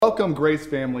Welcome, Grace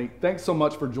family. Thanks so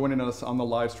much for joining us on the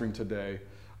live stream today.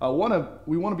 We want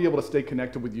to be able to stay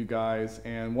connected with you guys,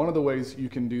 and one of the ways you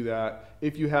can do that,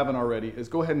 if you haven't already, is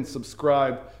go ahead and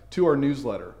subscribe to our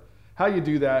newsletter. How you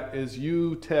do that is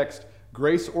you text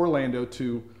Grace Orlando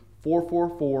to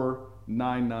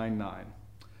 444999.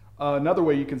 Another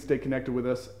way you can stay connected with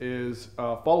us is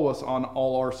follow us on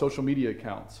all our social media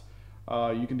accounts.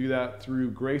 You can do that through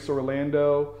Grace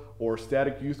Orlando or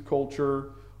Static Youth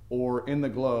Culture or In the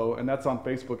Glow, and that's on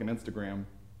Facebook and Instagram.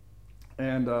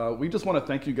 And we just want to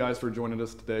thank you guys for joining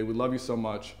us today. We love you so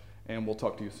much, and we'll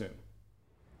talk to you soon.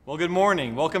 Well, good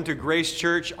morning. Welcome to Grace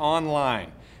Church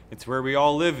Online. It's where we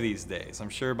all live these days. I'm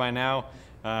sure by now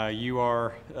you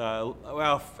are,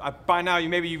 by now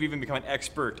maybe you've even become an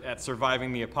expert at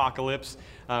surviving the apocalypse.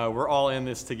 We're all in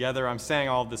this together. I'm saying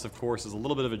all of this, of course, is a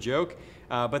little bit of a joke,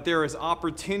 but there is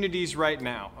opportunities right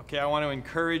now. Okay, I want to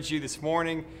encourage you this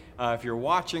morning. If you're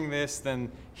watching this,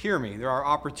 then hear me. There are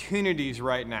opportunities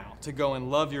right now to go and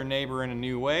love your neighbor in a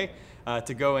new way,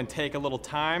 to go and take a little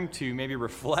time to maybe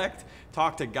reflect,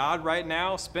 talk to God right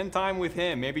now, spend time with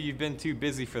Him. Maybe you've been too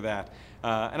busy for that.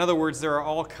 In other words, there are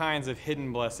all kinds of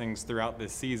hidden blessings throughout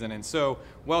this season. And so,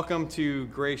 welcome to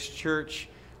Grace Church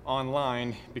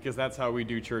Online, because that's how we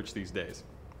do church these days.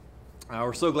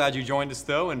 We're so glad you joined us,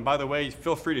 though. And by the way,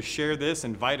 feel free to share this,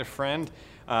 invite a friend.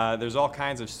 There's all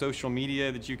kinds of social media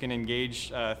that you can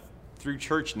engage through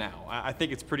church now. I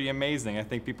think it's pretty amazing. I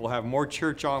think people have more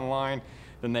church online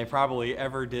than they probably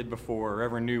ever did before or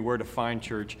ever knew where to find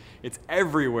church. It's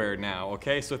everywhere now,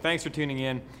 okay? So thanks for tuning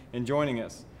in and joining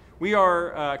us. We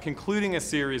are concluding a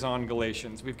series on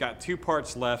Galatians. We've got 2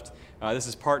 parts left. This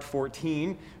is part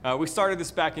 14. We started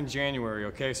this back in January,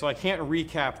 okay? So I can't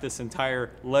recap this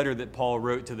entire letter that Paul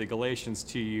wrote to the Galatians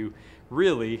to you,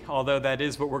 really, although that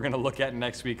is what we're going to look at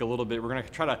next week a little bit. We're going to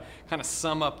try to kind of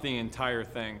sum up the entire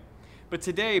thing. But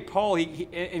today, Paul,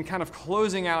 in kind of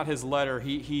closing out his letter,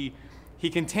 he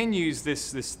continues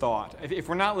this thought. If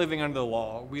we're not living under the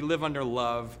law, we live under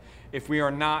love. If we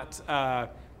are not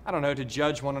to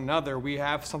judge one another, we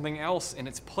have something else in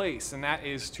its place, and that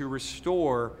is to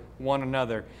restore one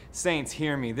another. Saints,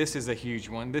 hear me. This is a huge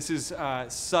one. This is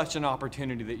such an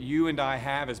opportunity that you and I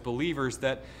have as believers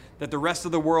that the rest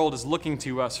of the world is looking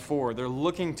to us for. They're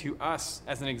looking to us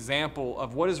as an example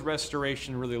of what does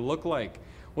restoration really look like?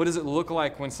 What does it look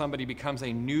like when somebody becomes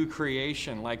a new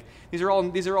creation? Like these are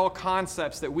all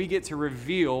concepts that we get to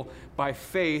reveal by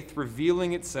faith,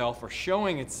 revealing itself or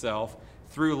showing itself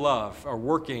through love, or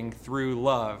working through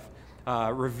love,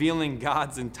 revealing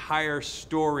God's entire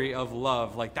story of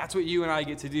love. Like that's what you and I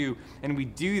get to do, and we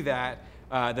do that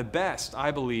the best, I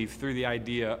believe, through the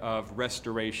idea of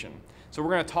restoration. So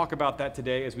we're going to talk about that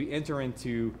today as we enter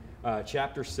into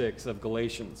chapter 6 of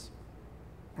Galatians.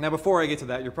 Now, before I get to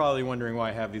that, you're probably wondering why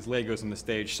I have these Legos on the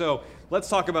stage. So let's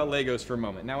talk about Legos for a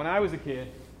moment. Now, when I was a kid,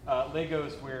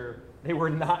 Legos they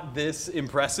were not this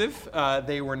impressive.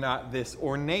 They were not this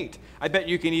ornate. I bet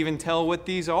you can even tell what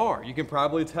these are. You can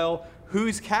probably tell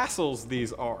whose castles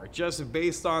these are, just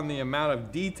based on the amount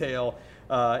of detail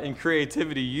and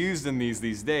creativity used in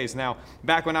these days. Now,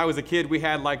 back when I was a kid, we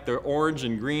had like the orange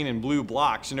and green and blue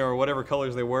blocks, or whatever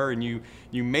colors they were, and you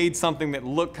made something that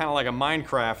looked kind of like a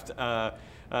Minecraft.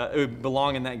 It would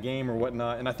belong in that game or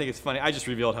whatnot. And I think it's funny. I just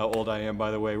revealed how old I am,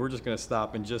 by the way. We're just going to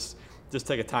stop and just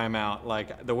take a time out.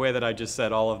 Like the way that I just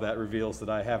said all of that reveals that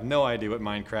I have no idea what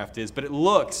Minecraft is, but it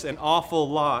looks an awful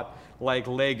lot like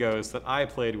Legos that I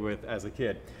played with as a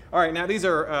kid. All right, now these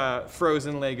are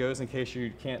frozen Legos, in case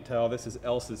you can't tell. This is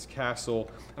Elsa's castle.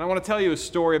 And I want to tell you a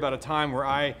story about a time where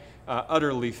I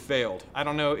utterly failed. I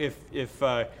don't know if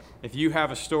you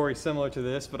have a story similar to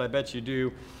this, but I bet you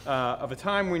do, of a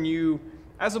time when you,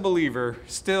 as a believer,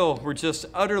 still were just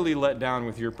utterly let down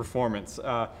with your performance.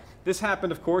 This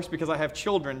happened, of course, because I have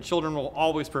children. Children will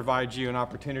always provide you an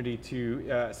opportunity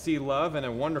to see love in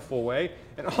a wonderful way,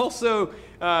 and also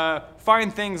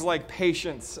find things like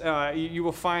patience. You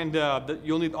will find that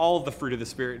you'll need all of the fruit of the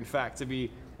Spirit, in fact, to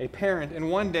be a parent. And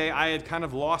one day I had kind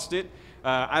of lost it.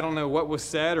 I don't know what was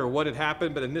said or what had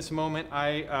happened, but in this moment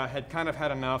I had kind of had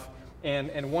enough.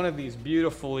 And one of these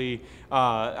beautifully,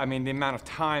 the amount of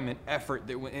time and effort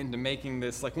that went into making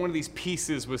this, like one of these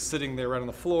pieces was sitting there right on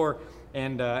the floor,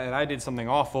 and I did something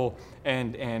awful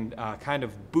and kind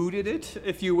of booted it,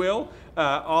 if you will,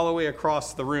 all the way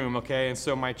across the room, okay? And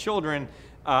so my children,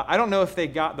 I don't know if they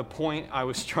got the point I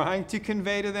was trying to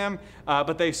convey to them,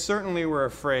 but they certainly were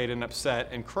afraid and upset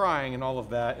and crying and all of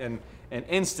that, and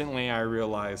instantly I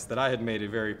realized that I had made a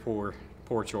very poor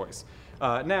choice.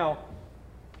 Now,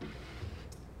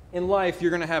 in life,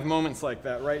 you're going to have moments like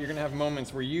that, right? You're going to have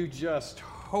moments where you just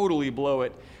totally blow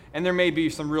it And there may be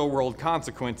some real world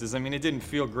consequences. I mean, it didn't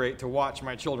feel great to watch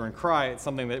my children cry at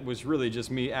something that was really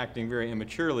just me acting very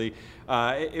immaturely.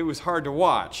 It was hard to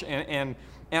watch. And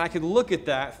I could look at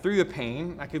that through the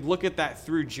pain. I could look at that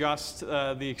through just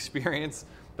the experience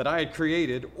that I had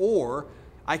created, or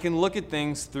I can look at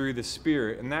things through the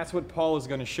Spirit. And that's what Paul is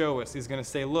going to show us. He's going to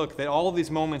say, look, that all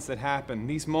these moments that happen,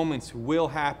 these moments will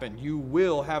happen. You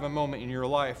will have a moment in your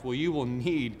life where you will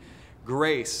need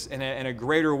grace in a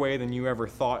greater way than you ever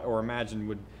thought or imagined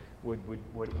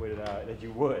that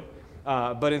you would.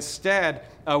 But instead,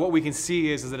 what we can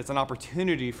see is that it's an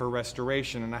opportunity for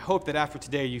restoration. And I hope that after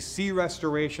today, you see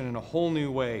restoration in a whole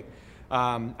new way.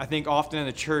 I think often in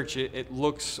the church, it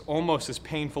looks almost as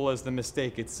painful as the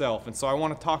mistake itself. And so I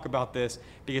want to talk about this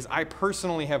because I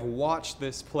personally have watched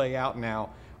this play out now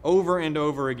over and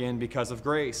over again because of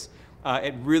grace.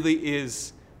 It really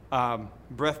is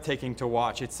breathtaking to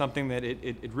watch. It's something that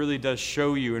it really does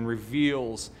show you and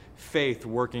reveals faith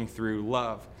working through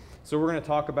love. So we're going to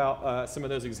talk about some of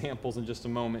those examples in just a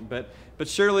moment. But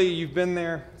surely you've been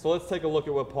there. So let's take a look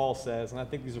at what Paul says. And I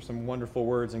think these are some wonderful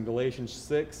words in Galatians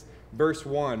 6. Verse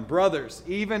 1, brothers,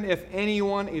 even if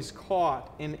anyone is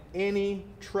caught in any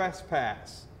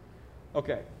trespass.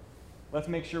 Okay, let's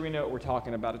make sure we know what we're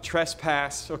talking about. A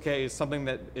trespass, okay, is something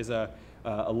that is a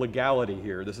legality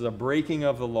here. This is a breaking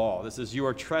of the law. This is you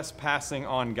are trespassing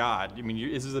on God. I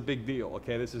mean, this is a big deal,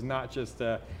 okay? This is not just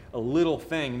a little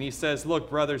thing. And he says, look,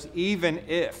 brothers, even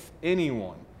if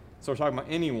anyone, so we're talking about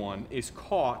anyone, is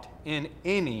caught in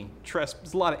any trespass.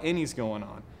 There's a lot of any's going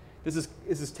on. This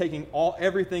is taking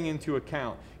everything into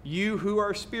account. You who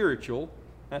are spiritual,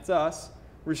 that's us,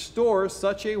 restore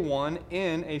such a one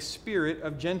in a spirit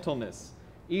of gentleness,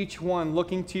 each one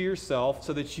looking to yourself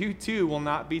so that you too will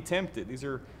not be tempted. These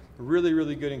are really,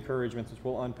 really good encouragements, which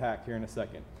we'll unpack here in a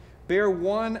second. Bear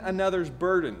one another's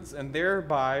burdens and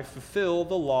thereby fulfill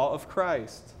the law of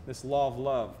Christ, this law of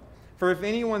love. For if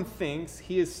anyone thinks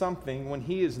he is something when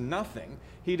he is nothing,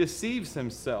 he deceives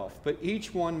himself, but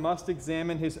each one must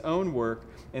examine his own work,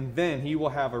 and then he will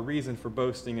have a reason for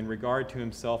boasting in regard to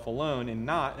himself alone and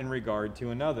not in regard to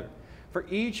another. For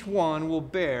each one will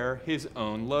bear his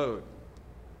own load.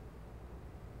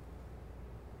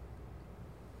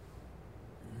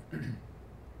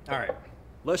 All right,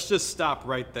 let's just stop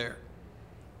right there.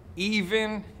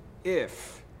 Even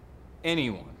if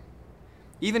anyone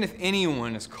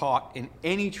is caught in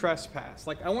any trespass,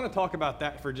 like I want to talk about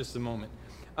that for just a moment.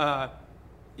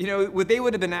 What they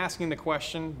would have been asking the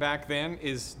question back then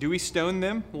is, do we stone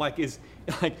them? Like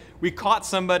we caught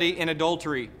somebody in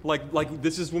adultery. Like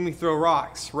this is when we throw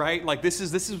rocks, right? Like this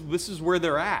is where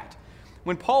they're at.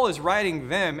 When Paul is writing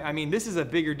them, I mean, this is a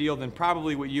bigger deal than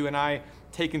probably what you and I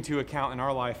take into account in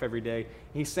our life every day.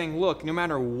 He's saying, look, no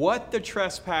matter what the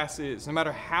trespass is, no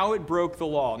matter how it broke the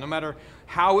law, no matter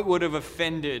how it would have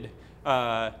offended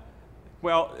all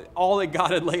that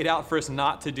God had laid out for us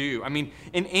not to do. I mean,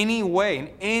 in any way, in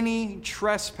any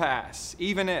trespass,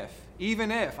 even if,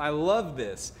 I love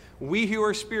this, we who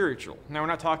are spiritual. Now, we're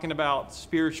not talking about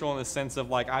spiritual in the sense of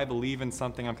like, I believe in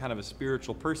something, I'm kind of a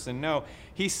spiritual person. No,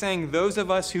 he's saying those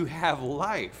of us who have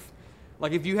life,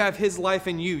 like if you have his life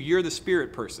in you, you're the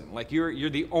spirit person. Like you're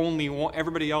the only one.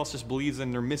 Everybody else just believes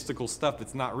in their mystical stuff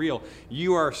that's not real.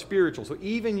 You are spiritual. So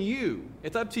even you,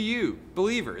 it's up to you,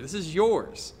 believer. This is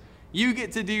yours. You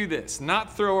get to do this,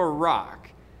 not throw a rock,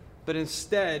 but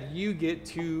instead you get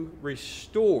to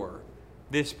restore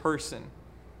this person.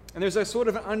 And there's a sort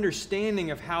of an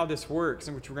understanding of how this works,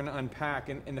 in which we're going to unpack.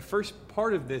 And the first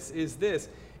part of this is this.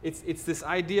 It's this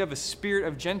idea of a spirit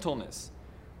of gentleness.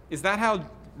 Is that how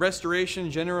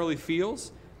restoration generally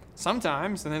feels?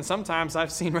 Sometimes, and then sometimes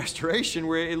I've seen restoration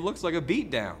where it looks like a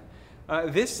beatdown.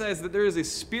 This says that there is a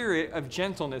spirit of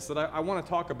gentleness that I want to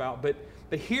talk about, but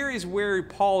here is where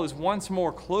Paul is once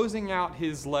more closing out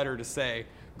his letter to say,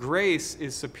 grace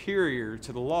is superior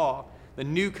to the law. The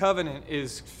new covenant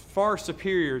is far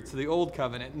superior to the old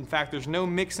covenant. In fact, there's no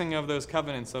mixing of those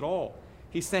covenants at all.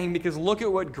 He's saying, because look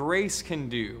at what grace can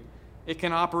do. It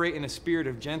can operate in a spirit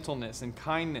of gentleness and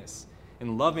kindness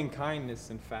and loving kindness,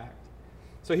 in fact.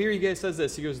 So here he says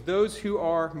this. He goes, those who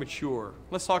are mature.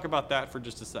 Let's talk about that for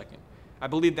just a second. I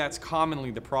believe that's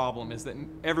commonly the problem, is that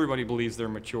everybody believes they're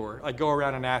mature. I go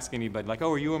around and ask anybody, like,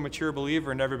 oh, are you a mature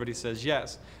believer? And everybody says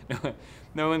yes.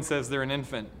 No one says they're an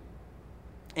infant.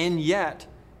 And yet,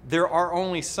 there are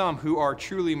only some who are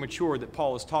truly mature that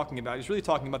Paul is talking about. He's really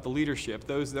talking about the leadership.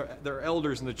 Those that are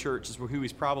elders in the church is who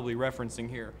he's probably referencing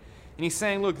here. And he's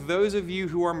saying, look, those of you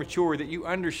who are mature, that you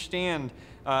understand,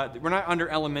 we're not under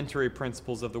elementary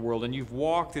principles of the world, and you've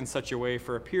walked in such a way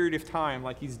for a period of time,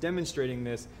 like he's demonstrating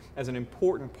this as an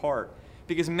important part.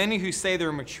 Because many who say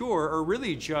they're mature are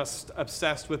really just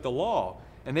obsessed with the law.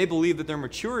 And they believe that their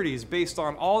maturity is based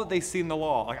on all that they see in the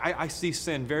law. Like I see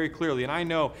sin very clearly, and I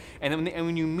know. And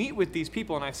when you meet with these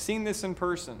people, and I've seen this in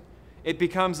person, it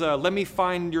becomes let me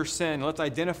find your sin. Let's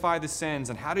identify the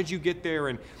sins. And how did you get there?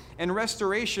 And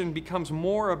restoration becomes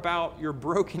more about your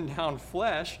broken down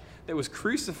flesh that was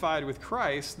crucified with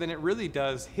Christ than it really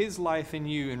does his life in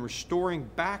you and restoring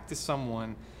back to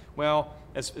someone, well,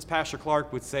 as Pastor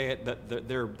Clark would say it,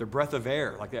 their breath of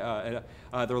air, like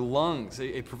their lungs.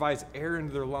 It provides air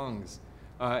into their lungs,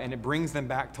 and it brings them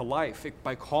back to life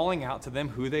by calling out to them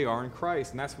who they are in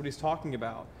Christ. And that's what he's talking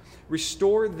about.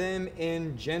 Restore them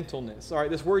in gentleness. All right,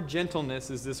 this word gentleness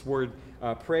is this word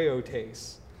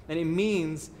preotes, and it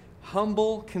means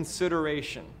humble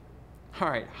consideration. All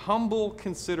right, humble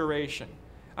consideration.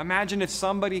 Imagine if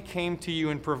somebody came to you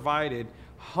and provided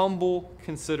humble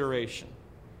consideration.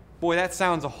 Boy, that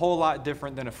sounds a whole lot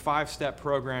different than a 5-step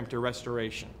program to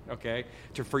restoration, okay?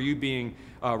 For you being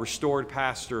a restored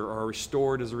pastor or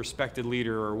restored as a respected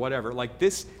leader or whatever. Like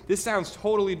this sounds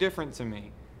totally different to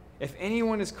me. If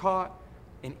anyone is caught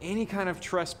in any kind of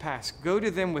trespass, go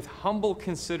to them with humble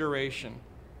consideration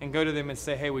and go to them and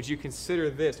say, hey, would you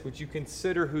consider this? Would you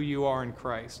consider who you are in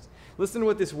Christ? Listen to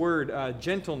what this word,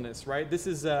 gentleness, right? This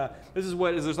is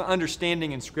what is, there's an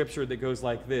understanding in Scripture that goes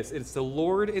like this. It's the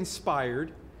Lord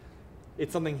inspired.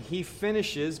 It's something he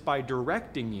finishes by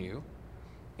directing you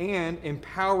and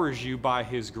empowers you by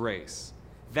his grace.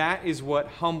 That is what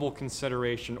humble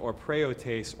consideration or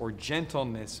preotes or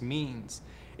gentleness means.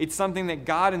 It's something that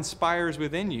God inspires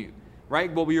within you,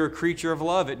 right? Well, you're a creature of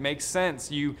love. It makes sense.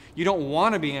 You don't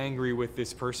want to be angry with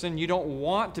this person. You don't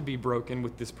want to be broken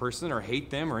with this person or hate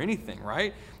them or anything,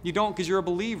 right? You don't, because you're a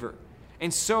believer.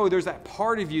 And so there's that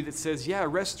part of you that says, yeah,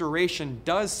 restoration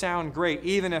does sound great,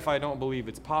 even if I don't believe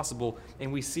it's possible.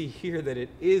 And we see here that it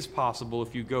is possible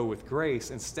if you go with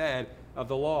grace instead of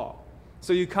the law.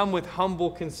 So you come with humble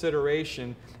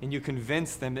consideration and you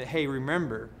convince them that, hey,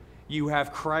 remember, you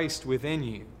have Christ within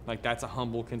you. Like, that's a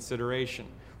humble consideration.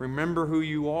 Remember who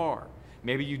you are.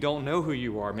 Maybe you don't know who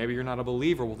you are. Maybe you're not a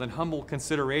believer. Well, then humble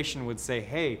consideration would say,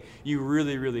 hey, you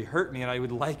really, really hurt me, and I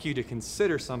would like you to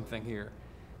consider something here.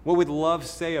 What would love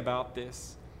say about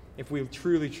this if we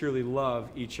truly, truly love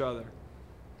each other?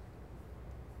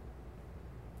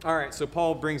 All right, so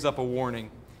Paul brings up a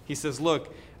warning. He says,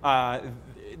 look,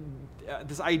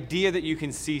 this idea that you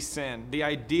can see sin, the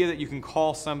idea that you can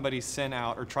call somebody's sin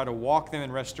out or try to walk them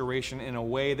in restoration in a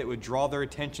way that would draw their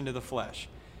attention to the flesh.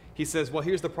 He says, well,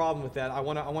 here's the problem with that. I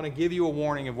want to give you a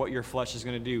warning of what your flesh is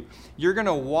going to do. You're going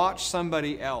to watch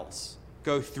somebody else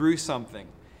go through something,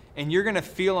 and you're going to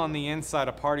feel on the inside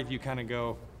a part of you kind of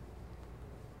go,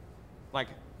 like,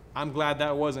 I'm glad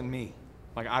that wasn't me.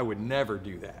 Like, I would never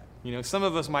do that. You know, some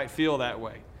of us might feel that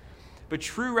way. But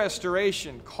true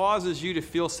restoration causes you to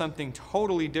feel something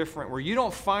totally different, where you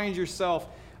don't find yourself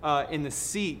in the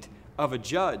seat of a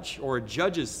judge or a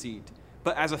judge's seat,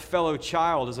 but as a fellow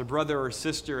child, as a brother or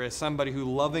sister, as somebody who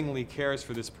lovingly cares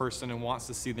for this person and wants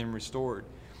to see them restored.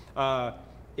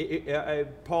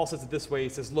 Paul says it this way. He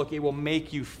says, look, it will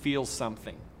make you feel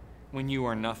something when you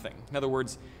are nothing. In other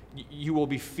words, you will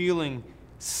be feeling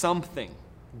something,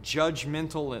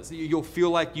 judgmentalness. You'll feel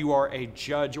like you are a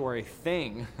judge or a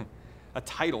thing, a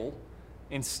title,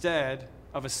 instead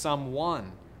of a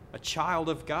someone, a child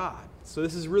of God. So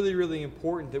this is really, really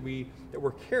important that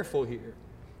we're careful here,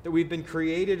 that we've been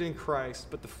created in Christ,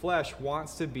 but the flesh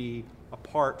wants to be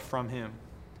apart from him.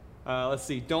 Let's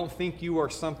see, don't think you are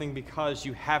something because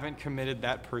you haven't committed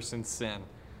that person's sin.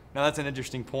 Now that's an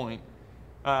interesting point.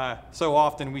 So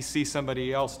often we see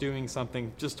somebody else doing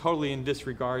something just totally in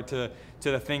disregard to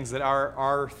the things that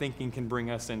our thinking can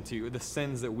bring us into, the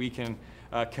sins that we can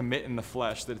commit in the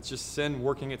flesh, that it's just sin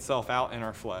working itself out in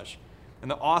our flesh. And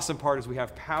the awesome part is we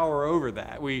have power over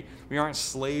that. We aren't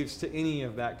slaves to any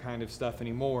of that kind of stuff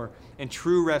anymore. And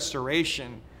true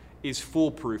restoration is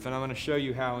foolproof. And I'm going to show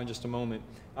you how in just a moment.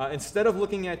 Instead of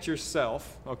looking at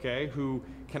yourself, okay, who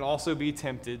can also be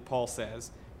tempted, Paul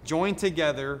says, join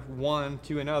together one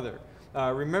to another.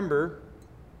 Remember,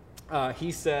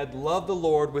 he said, love the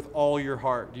Lord with all your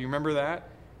heart. Do you remember that?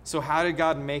 So how did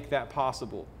God make that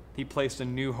possible? He placed a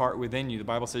new heart within you. The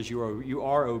Bible says you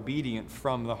are obedient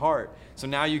from the heart. So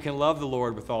now you can love the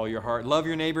Lord with all your heart. Love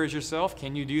your neighbor as yourself.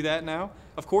 Can you do that now?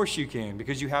 Of course you can,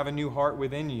 because you have a new heart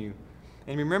within you.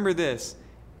 And remember this,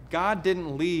 God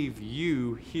didn't leave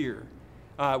you here.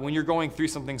 When you're going through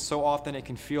something, so often it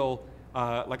can feel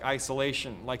like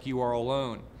isolation, like you are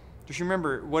alone. Just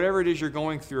remember, whatever it is you're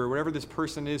going through, or whatever this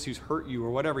person is who's hurt you,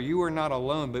 or whatever, you are not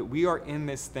alone, but we are in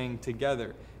this thing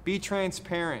together. Be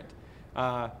transparent.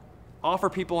 Offer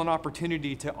people an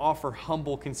opportunity to offer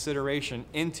humble consideration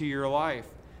into your life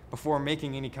before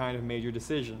making any kind of major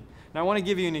decision. Now, I want to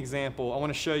give you an example. I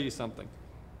want to show you something.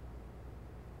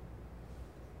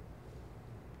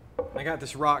 I got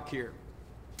this rock here.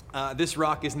 This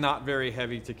rock is not very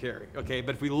heavy to carry, okay?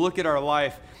 But if we look at our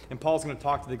life, and Paul's going to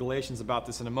talk to the Galatians about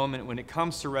this in a moment, when it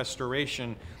comes to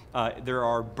restoration, there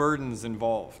are burdens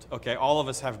involved, okay? All of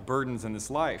us have burdens in this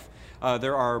life.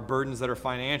 There are burdens that are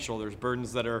financial. There's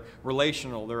burdens that are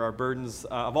relational. There are burdens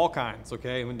of all kinds,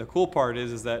 okay? And the cool part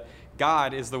is that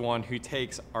God is the one who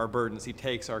takes our burdens. He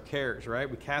takes our cares, right?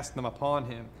 We cast them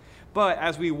upon him. But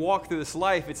as we walk through this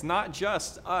life, it's not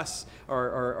just us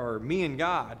or me and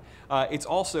God. It's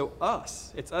also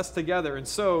us. It's us together. And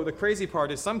so the crazy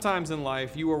part is sometimes in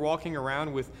life you are walking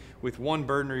around with one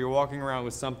burden, or you're walking around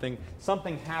with something.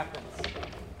 Something happens.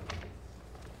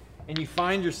 And you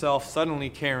find yourself suddenly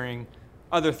carrying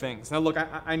other things. Now look,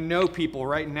 I know people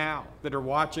right now that are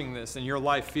watching this, and your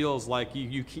life feels like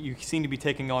you seem to be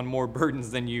taking on more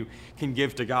burdens than you can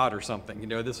give to God or something. You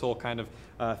know, this whole kind of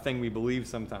thing we believe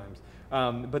sometimes.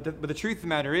 But the truth of the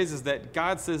matter is that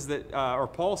God says that, or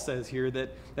Paul says here,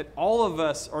 that all of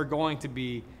us are going to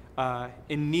be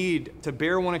in need to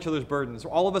bear one each other's burdens.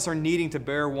 All of us are needing to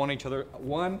bear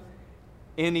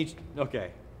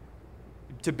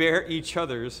to bear each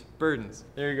other's burdens.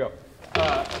 There you go.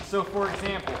 So for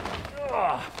example,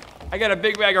 I got a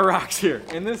big bag of rocks here,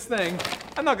 and this thing,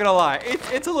 I'm not gonna lie,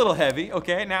 it's a little heavy,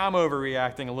 okay? Now I'm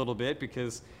overreacting a little bit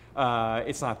because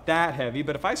it's not that heavy,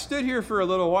 but if I stood here for a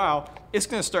little while, it's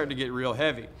gonna start to get real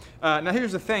heavy. Now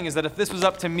here's the thing, is that if this was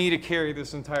up to me to carry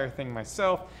this entire thing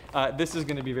myself, this is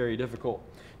gonna be very difficult.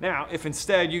 Now, if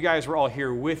instead you guys were all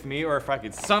here with me, or if I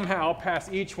could somehow pass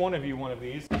each one of you one of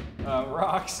these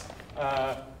rocks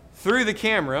through the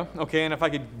camera, okay, and if I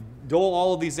could dole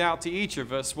all of these out to each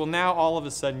of us, well, now all of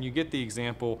a sudden you get the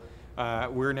example.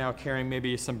 We're now carrying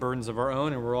maybe some burdens of our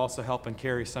own, and we're also helping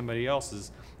carry somebody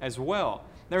else's as well.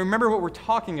 Now remember what we're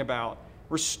talking about,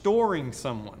 restoring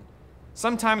someone.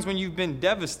 Sometimes when you've been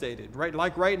devastated, right?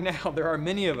 Like right now, there are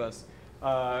many of us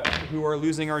who are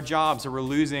losing our jobs, or we're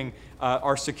losing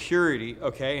our security,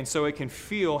 okay? And so it can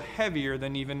feel heavier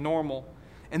than even normal.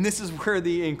 And this is where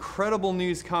the incredible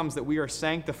news comes that we are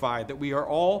sanctified, that we are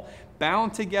all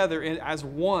bound together as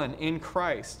one in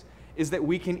Christ, is that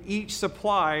we can each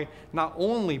supply not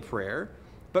only prayer,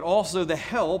 but also the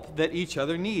help that each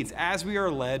other needs as we are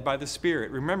led by the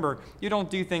Spirit. Remember, you don't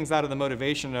do things out of the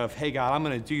motivation of, hey God, I'm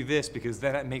going to do this because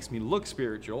then that makes me look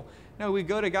spiritual. No, we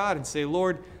go to God and say,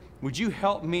 Lord, would you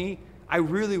help me? I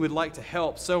really would like to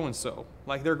help so-and-so,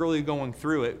 like they're really going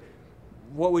through it.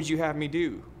 What would you have me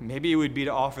do? Maybe it would be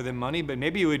to offer them money, but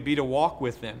maybe it would be to walk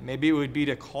with them. Maybe it would be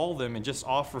to call them and just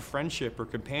offer friendship or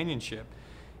companionship.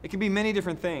 It can be many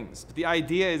different things. But the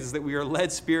idea is that we are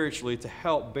led spiritually to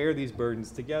help bear these burdens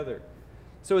together.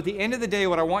 So at the end of the day,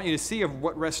 what I want you to see of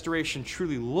what restoration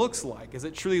truly looks like is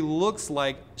it truly looks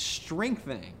like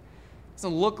strengthening. It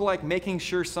doesn't look like making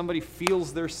sure somebody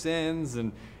feels their sins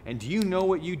and do you know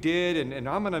what you did and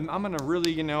I'm gonna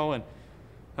really, you know, and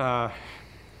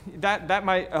that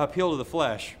might appeal to the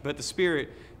flesh, but the Spirit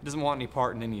doesn't want any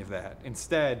part in any of that.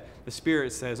 Instead, the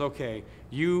Spirit says, okay,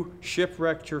 you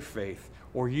shipwrecked your faith,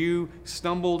 or you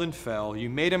stumbled and fell,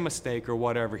 you made a mistake or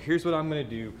whatever. Here's what I'm going to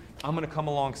do. I'm going to come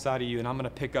alongside of you, and I'm going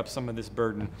to pick up some of this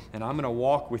burden, and I'm going to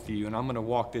walk with you, and I'm going to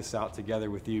walk this out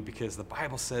together with you, because the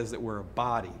Bible says that we're a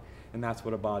body, and that's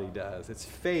what a body does. It's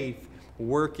faith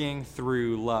working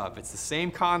through love. It's the same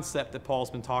concept that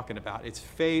Paul's been talking about. It's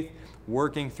faith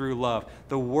working through love.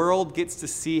 The world gets to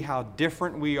see how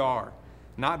different we are,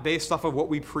 not based off of what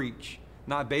we preach,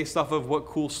 not based off of what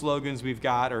cool slogans we've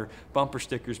got or bumper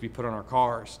stickers we put on our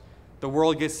cars. The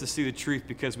world gets to see the truth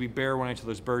because we bear one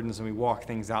another's burdens and we walk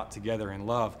things out together in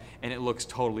love, and it looks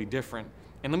totally different.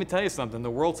 And let me tell you something,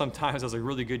 the world sometimes does a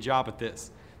really good job at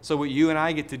this. So what you and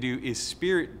I get to do is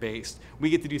spirit-based.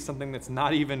 We get to do something that's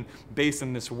not even based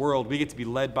in this world. We get to be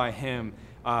led by Him,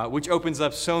 which opens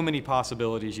up so many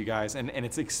possibilities, you guys, and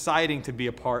it's exciting to be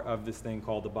a part of this thing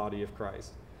called the body of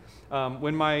Christ.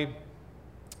 When my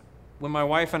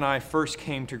wife and I first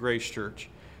came to Grace Church,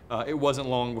 it wasn't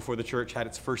long before the church had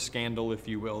its first scandal, if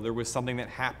you will. There was something that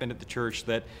happened at the church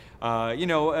that,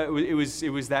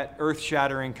 it was that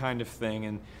earth-shattering kind of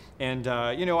thing. And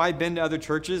I've been to other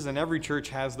churches, and every church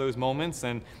has those moments,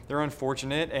 and they're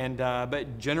unfortunate.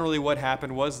 But generally what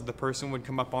happened was the person would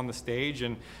come up on the stage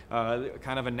and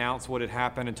kind of announce what had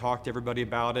happened and talk to everybody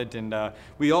about it. And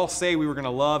we all say we were going to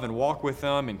love and walk with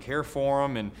them and care for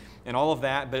them and all of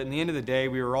that. But at the end of the day,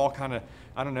 we were all kind of,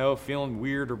 feeling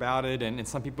weird about it. And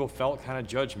some people felt kind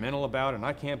of judgmental about it. And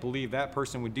I can't believe that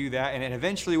person would do that. And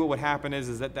eventually what would happen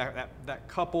is that that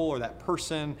couple or that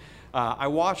person. I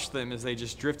watched them as they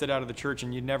just drifted out of the church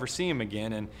and you'd never see them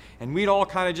again. And we'd all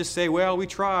kind of just say, well, we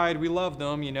tried, we loved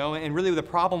them, and really the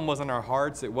problem wasn't our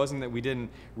hearts. It wasn't that we didn't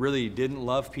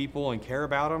love people and care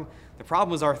about them. The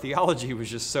problem was our theology was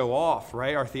just so off,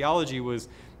 right? Our theology was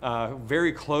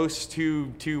very close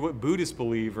to what Buddhists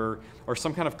believe or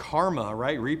some kind of karma,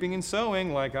 right? Reaping and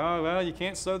sowing, like, oh, well, you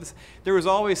can't sow this. There was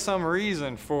always some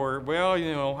reason for,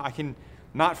 well, I can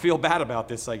not feel bad about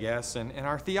this, I guess. And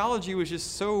our theology was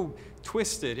just so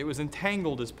twisted. It was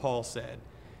entangled, as Paul said.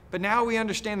 But now we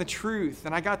understand the truth.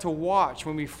 And I got to watch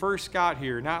when we first got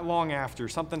here, not long after,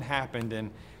 something happened.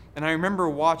 And I remember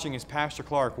watching as Pastor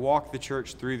Clark walked the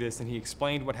church through this, and he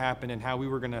explained what happened and how we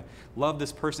were going to love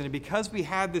this person. And because we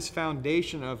had this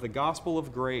foundation of the gospel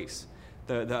of grace,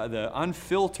 the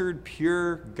unfiltered,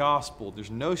 pure gospel, there's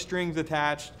no strings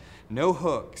attached, no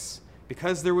hooks.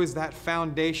 Because there was that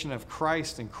foundation of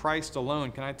Christ and Christ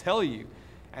alone, can I tell you,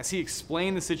 as he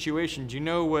explained the situation, do you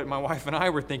know what my wife and I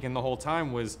were thinking the whole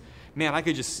time was, man, I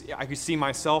could see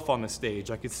myself on the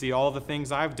stage. I could see all the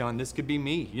things I've done. This could be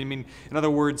me. In other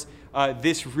words,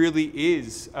 this really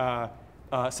is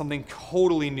something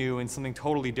totally new and something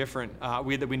totally different that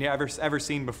we never ever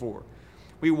seen before.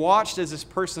 We watched as this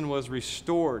person was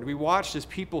restored. We watched as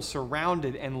people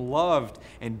surrounded and loved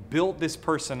and built this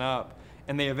person up.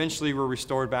 And they eventually were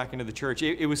restored back into the church.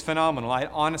 It was phenomenal. I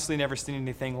had honestly never seen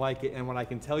anything like it. And what I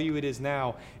can tell you it is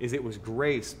now is it was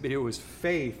grace, but it was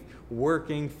faith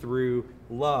working through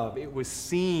love. It was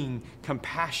seeing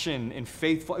compassion and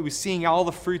faithful. It was seeing all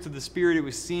the fruits of the Spirit. It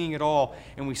was seeing it all.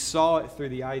 And we saw it through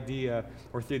the idea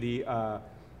or through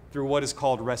what is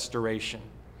called restoration.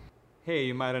 Hey,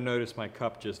 you might have noticed my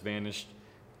cup just vanished.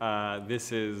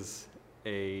 This is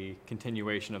a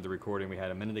continuation of the recording we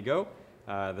had a minute ago.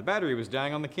 The battery was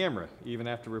dying on the camera, even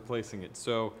after replacing it.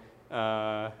 So,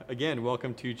 again,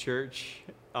 welcome to church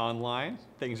online.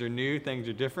 Things are new, things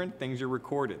are different, things are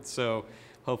recorded. So,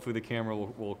 hopefully the camera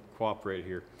will cooperate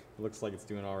here. It looks like it's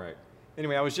doing all right.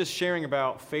 Anyway, I was just sharing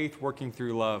about faith working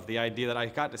through love, the idea that I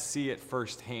got to see it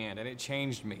firsthand, and it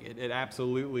changed me. It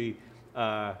absolutely,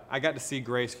 I got to see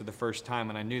grace for the first time,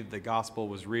 and I knew that the gospel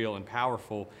was real and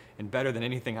powerful and better than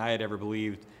anything I had ever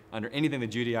believed under anything the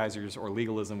Judaizers or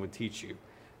legalism would teach you.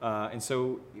 And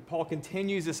so Paul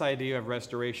continues this idea of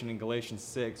restoration in Galatians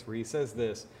 6, where he says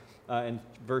this in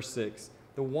verse 6,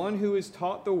 the one who is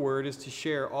taught the word is to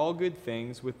share all good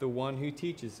things with the one who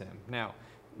teaches him. Now,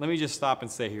 let me just stop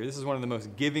and say here, this is one of the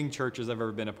most giving churches I've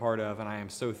ever been a part of, and I am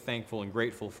so thankful and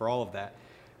grateful for all of that.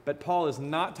 But Paul is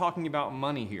not talking about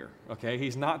money here, okay?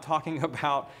 He's not talking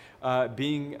about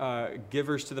being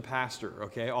givers to the pastor,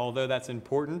 okay? Although that's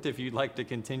important if you'd like to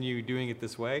continue doing it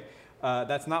this way.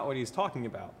 That's not what he's talking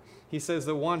about. He says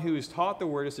the one who is taught the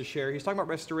word is to share. He's talking about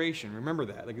restoration. Remember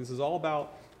that. Like, this is all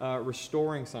about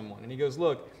restoring someone. And he goes,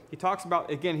 look, he talks about,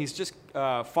 again, he's just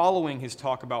following his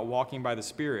talk about walking by the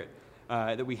Spirit,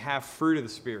 that we have fruit of the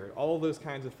Spirit. All of those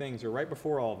kinds of things are right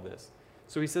before all of this.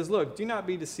 So he says, look, do not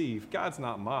be deceived. God's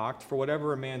not mocked. For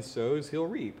whatever a man sows, he'll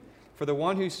reap. For the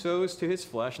one who sows to his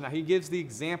flesh, now he gives the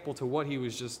example to what he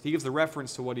gives the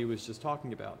reference to what he was just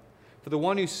talking about. For the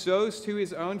one who sows to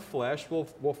his own flesh will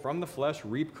from the flesh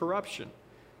reap corruption.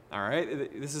 All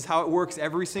right? This is how it works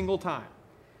every single time.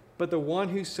 But the one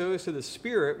who sows to the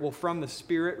Spirit will from the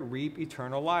Spirit reap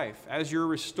eternal life. As you're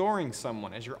restoring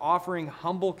someone, as you're offering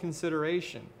humble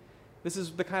consideration, this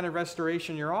is the kind of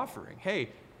restoration you're offering. Hey,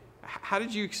 how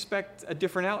did you expect a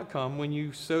different outcome when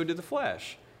you sowed to the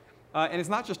flesh? And it's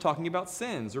not just talking about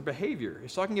sins or behavior.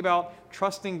 It's talking about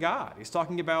trusting God. It's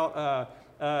talking about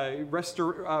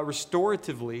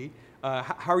restoratively.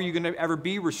 How are you going to ever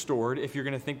be restored if you're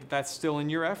going to think that that's still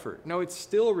in your effort? No, it's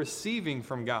still receiving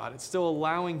from God. It's still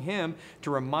allowing Him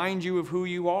to remind you of who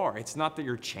you are. It's not that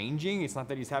you're changing. It's not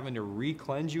that He's having to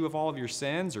re-cleanse you of all of your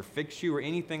sins or fix you or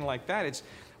anything like that. It's,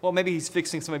 well, maybe He's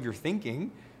fixing some of your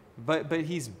thinking, but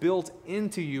He's built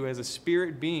into you as a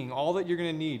spirit being all that you're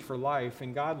going to need for life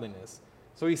and godliness.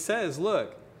 So He says,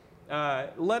 look,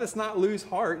 let us not lose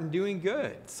heart in doing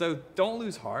good. So don't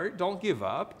lose heart. Don't give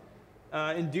up.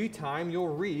 In due time,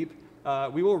 you'll reap.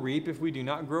 We will reap if we do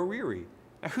not grow weary.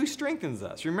 Now, who strengthens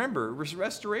us? Remember,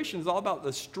 restoration is all about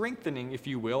the strengthening, if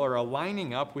you will, or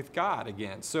aligning up with God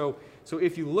again. So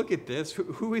if you look at this,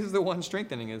 who is the one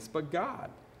strengthening us but God?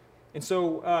 And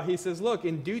so he says, look,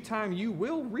 in due time you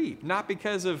will reap, not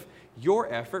because of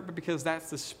your effort, but because that's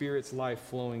the Spirit's life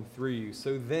flowing through you.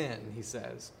 So then, he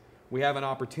says, we have an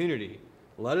opportunity.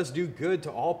 Let us do good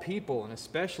to all people, and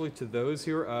especially to those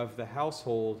who are of the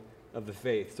household of the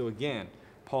faith. So again,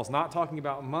 Paul's not talking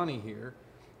about money here.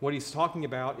 What he's talking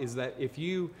about is that if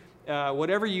you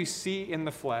whatever you see in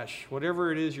the flesh,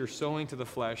 whatever it is you're sowing to the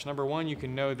flesh, number one, you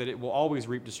can know that it will always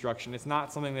reap destruction. It's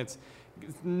not something that's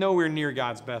nowhere near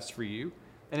God's best for you.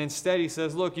 And instead, he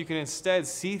says, look, you can instead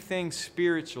see things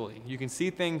spiritually. You can see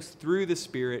things through the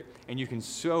Spirit, and you can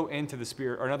sow into the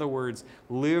Spirit. Or in other words,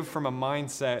 live from a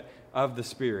mindset of the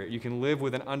Spirit. You can live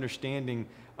with an understanding,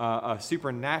 a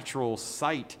supernatural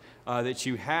sight that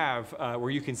you have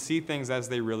where you can see things as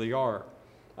they really are.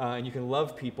 And you can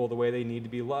love people the way they need to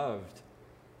be loved.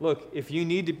 Look, if you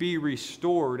need to be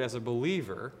restored as a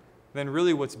believer, then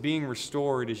really what's being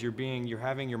restored is you're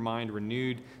having your mind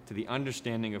renewed to the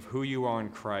understanding of who you are in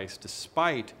Christ,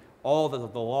 despite all that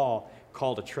the law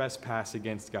called a trespass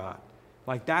against God.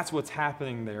 Like, that's what's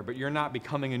happening there, but you're not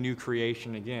becoming a new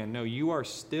creation again. No, you are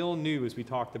still new, as we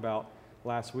talked about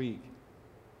last week.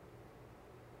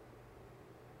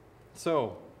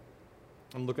 So,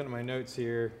 I'm looking at my notes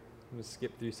here. I'm going to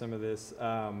skip through some of this.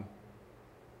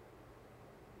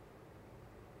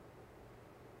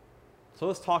 So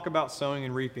let's talk about sowing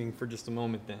and reaping for just a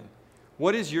moment then.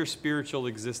 What does your spiritual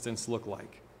existence look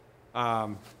like?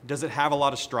 Does it have a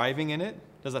lot of striving in it?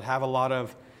 Does it have a lot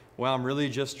of, well, I'm really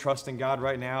just trusting God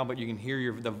right now, but you can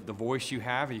hear the voice you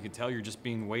have, and you can tell you're just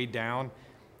being weighed down?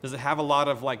 Does it have a lot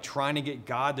of like trying to get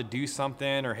God to do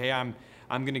something, or hey, I'm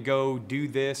going to go do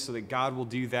this so that God will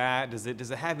do that? Does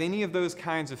it have any of those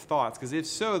kinds of thoughts? Because if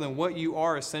so, then what you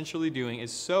are essentially doing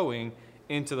is sowing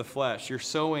into the flesh. You're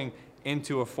sowing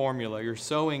into a formula. You're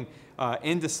sowing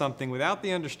into something without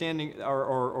the understanding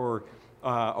or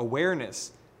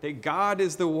awareness that God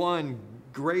is the one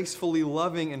gracefully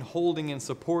loving and holding and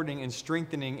supporting and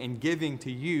strengthening and giving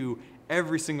to you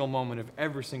every single moment of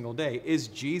every single day. Is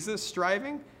Jesus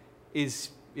striving? Is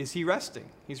he resting?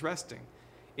 He's resting.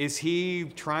 Is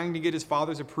he trying to get his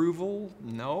Father's approval?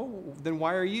 No. Then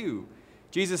why are you?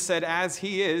 Jesus said, as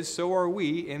he is, so are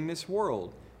we in this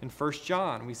world. In 1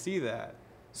 John, we see that.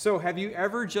 So have you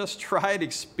ever just tried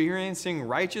experiencing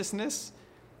righteousness?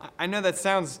 I know that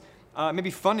sounds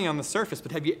maybe funny on the surface,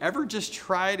 but have you ever just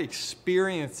tried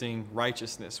experiencing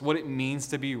righteousness, what it means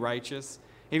to be righteous?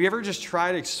 Have you ever just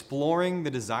tried exploring the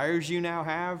desires you now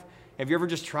have? Have you ever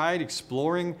just tried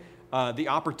exploring the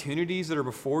opportunities that are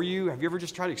before you? Have you ever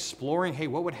just tried exploring, hey,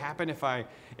 what would happen if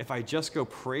I just go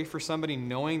pray for somebody,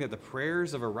 knowing that the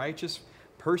prayers of a righteous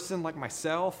person like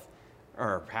myself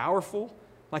are powerful?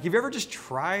 Like, have you ever just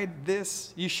tried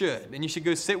this? You should. And you should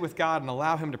go sit with God and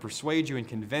allow him to persuade you and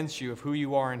convince you of who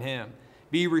you are in him.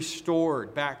 Be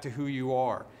restored back to who you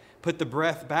are. Put the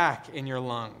breath back in your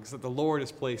lungs that the Lord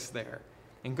has placed there.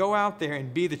 And go out there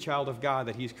and be the child of God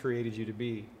that he's created you to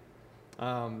be.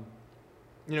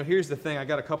 Here's the thing. I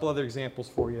got a couple other examples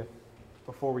for you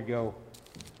before we go.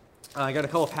 I got a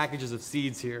couple of packages of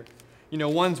seeds here.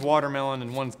 One's watermelon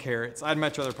and one's carrots. I'd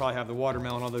much rather probably have the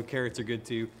watermelon, although carrots are good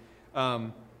too.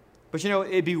 But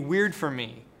it'd be weird for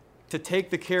me to take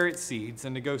the carrot seeds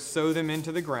and to go sow them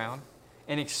into the ground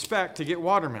and expect to get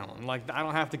watermelon. Like, I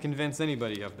don't have to convince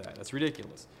anybody of that. That's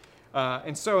ridiculous.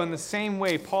 And so in the same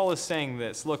way, Paul is saying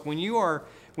this. Look, when you are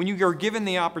given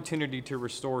the opportunity to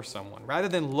restore someone, rather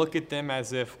than look at them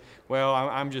as if, well,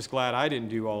 I'm just glad I didn't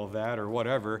do all of that or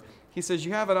whatever, he says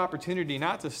you have an opportunity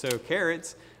not to sow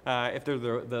carrots, if they're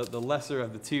the lesser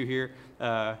of the two here.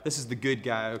 This is the good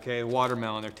guy, okay?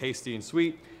 Watermelon, they're tasty and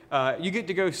sweet. You get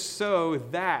to go sow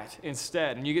that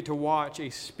instead, and you get to watch a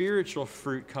spiritual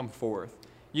fruit come forth.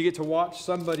 You get to watch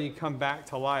somebody come back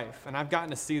to life, and I've gotten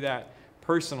to see that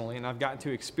personally, and I've gotten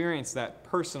to experience that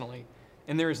personally,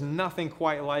 and there is nothing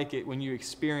quite like it when you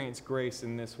experience grace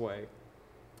in this way.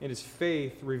 It is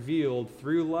faith revealed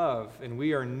through love, and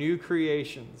we are new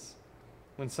creations.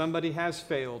 When somebody has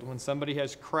failed, when somebody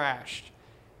has crashed,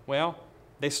 well,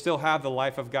 they still have the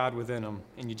life of God within them,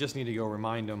 and you just need to go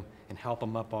remind them and help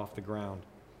them up off the ground.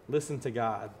 Listen to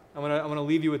God. I'm gonna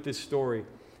leave you with this story.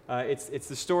 It's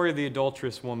the story of the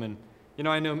adulterous woman.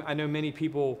 I know many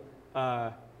people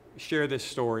share this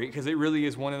story because it really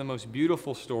is one of the most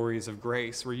beautiful stories of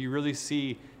grace, where you really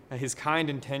see his kind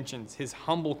intentions, his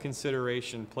humble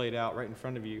consideration played out right in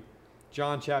front of you.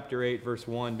 John chapter 8, verse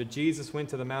 1, but Jesus went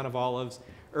to the Mount of Olives.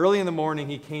 Early in the morning,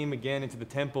 he came again into the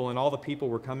temple, and all the people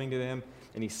were coming to them,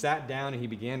 and he sat down and he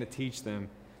began to teach them.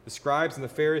 The scribes and the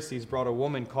Pharisees brought a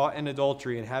woman caught in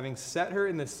adultery, and having set her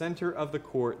in the center of the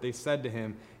court, they said to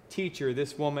him, Teacher,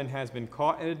 this woman has been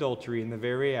caught in adultery in the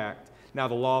very act. Now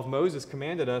the law of Moses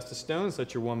commanded us to stone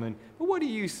such a woman, but what do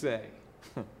you say?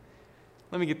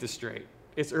 Let me get this straight.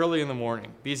 It's early in the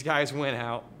morning. These guys went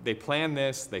out, they planned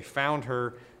this, they found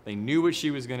her, they knew what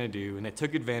she was going to do, and they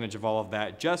took advantage of all of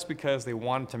that just because they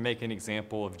wanted to make an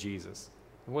example of Jesus.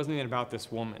 It wasn't even about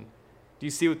this woman. Do you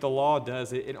see what the law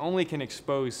does? It only can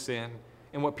expose sin.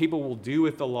 and what people will do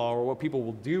with the law or what people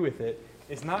will do with it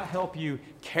is not help you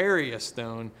carry a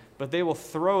stone, but they will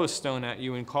throw a stone at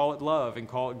you and call it love and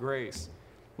call it grace.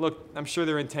 Look, I'm sure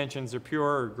their intentions are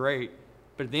pure or great,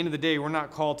 but at the end of the day, we're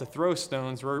not called to throw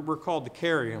stones. We're called to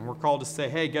carry them. We're called to say,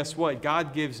 hey, guess what?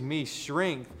 God gives me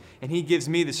strength, and he gives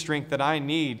me the strength that I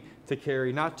need to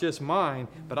carry, not just mine,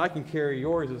 but I can carry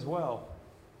yours as well.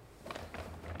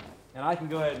 And I can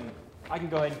go ahead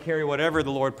and carry whatever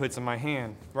the Lord puts in my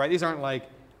hand, right? These aren't like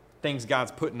things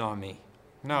God's putting on me.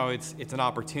 No, it's an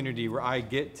opportunity where I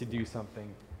get to do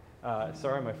something.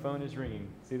 Sorry, my phone is ringing.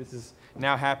 See, this is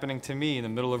now happening to me in the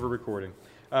middle of a recording.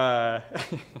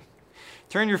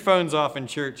 Turn your phones off in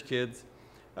church, kids.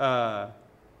 No,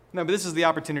 but this is the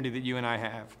opportunity that you and I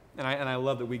have, and I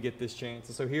love that we get this chance.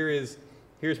 And so here's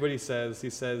what he says. He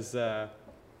says,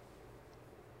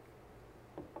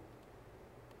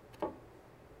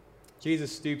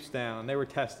 Jesus stoops down. They were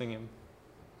testing him,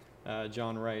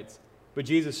 John writes. But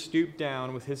Jesus stooped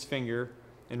down with his finger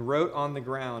and wrote on the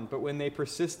ground. But when they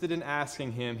persisted in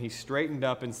asking him, he straightened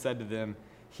up and said to them,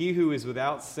 he who is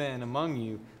without sin among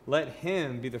you, let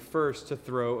him be the first to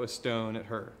throw a stone at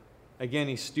her. Again,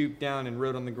 he stooped down and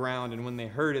wrote on the ground. And when they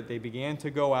heard it, they began to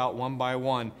go out one by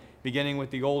one, beginning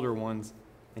with the older ones.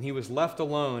 And he was left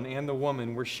alone and the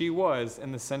woman where she was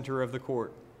in the center of the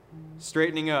court.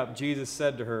 Straightening up, Jesus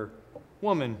said to her,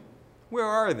 woman, where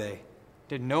are they?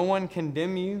 Did no one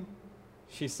condemn you?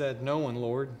 She said, no one,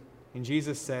 Lord. And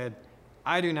Jesus said,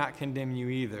 I do not condemn you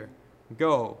either.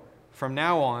 Go, from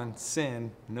now on,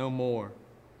 sin no more.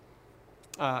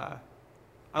 I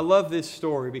love this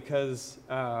story because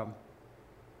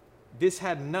this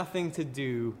had nothing to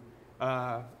do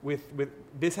with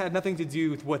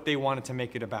what they wanted to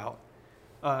make it about.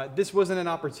 This wasn't an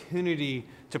opportunity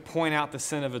to point out the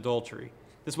sin of adultery.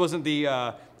 This wasn't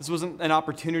an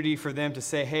opportunity for them to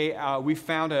say, hey, we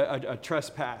found a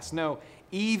trespass. No,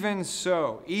 even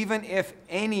so, even if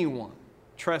anyone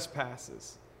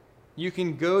trespasses, you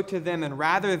can go to them, and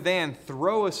rather than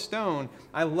throw a stone,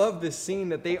 I love this scene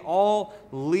that they all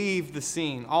leave the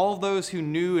scene. All those who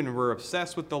knew and were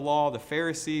obsessed with the law, the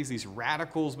Pharisees, these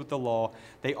radicals with the law,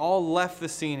 they all left the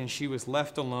scene, and she was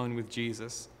left alone with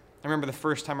Jesus. I remember the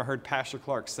first time I heard Pastor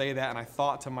Clark say that, and I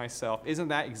thought to myself, isn't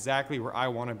that exactly where I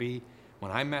want to be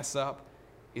when I mess up?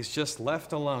 Is just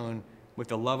left alone with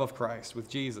the love of Christ, with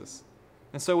Jesus.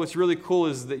 And so what's really cool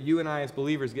is that you and I as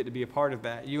believers get to be a part of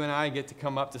that. You and I get to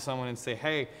come up to someone and say,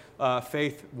 hey,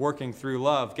 faith working through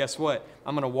love, guess what?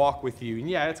 I'm going to walk with you. And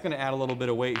yeah, it's going to add a little bit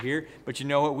of weight here, but you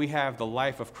know what? We have the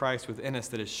life of Christ within us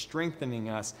that is strengthening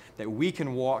us, that we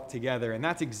can walk together. And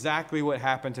that's exactly what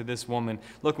happened to this woman.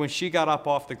 Look, when she got up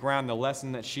off the ground, the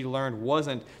lesson that she learned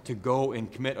wasn't to go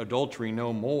and commit adultery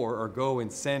no more or go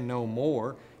and sin no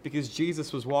more, because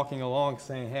Jesus was walking along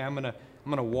saying, hey, I'm going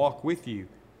to walk with you.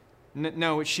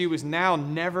 No, what she was now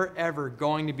never, ever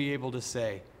going to be able to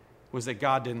say was that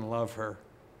God didn't love her,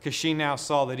 because she now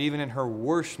saw that even in her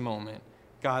worst moment,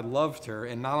 God loved her,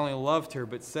 and not only loved her,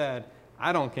 but said,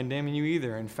 I don't condemn you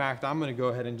either. In fact, I'm going to go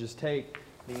ahead and just take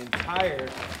the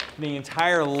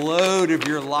entire load of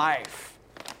your life.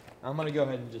 I'm going to go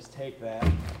ahead and just take that,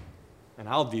 and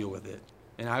I'll deal with it,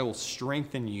 and I will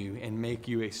strengthen you and make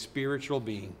you a spiritual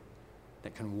being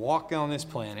that can walk on this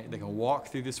planet, that can walk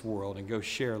through this world and go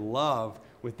share love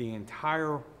with the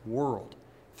entire world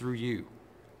through you,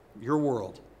 your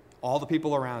world, all the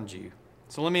people around you.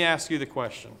 So let me ask you the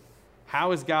question.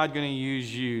 How is God going to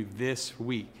use you this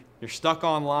week? You're stuck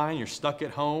online, you're stuck at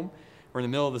home, we're in the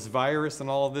middle of this virus and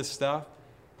all of this stuff.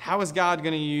 How is God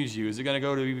going to use you? Is it going to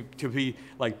go to be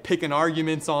like picking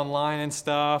arguments online and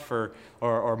stuff?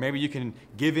 Or maybe you can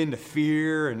give in to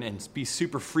fear and be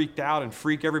super freaked out and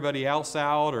freak everybody else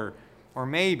out? Or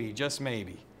maybe, just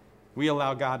maybe, we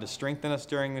allow God to strengthen us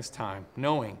during this time,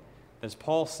 knowing, as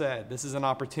Paul said, this is an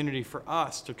opportunity for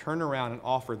us to turn around and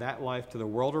offer that life to the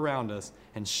world around us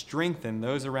and strengthen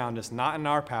those around us, not in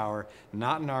our power,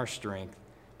 not in our strength,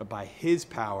 but by his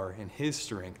power and his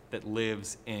strength that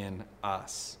lives in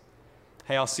us.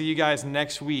 Hey, I'll see you guys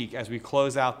next week as we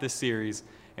close out this series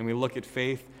and we look at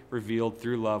faith revealed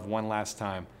through love one last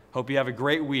time. Hope you have a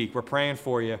great week. We're praying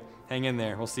for you. Hang in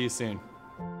there. We'll see you soon.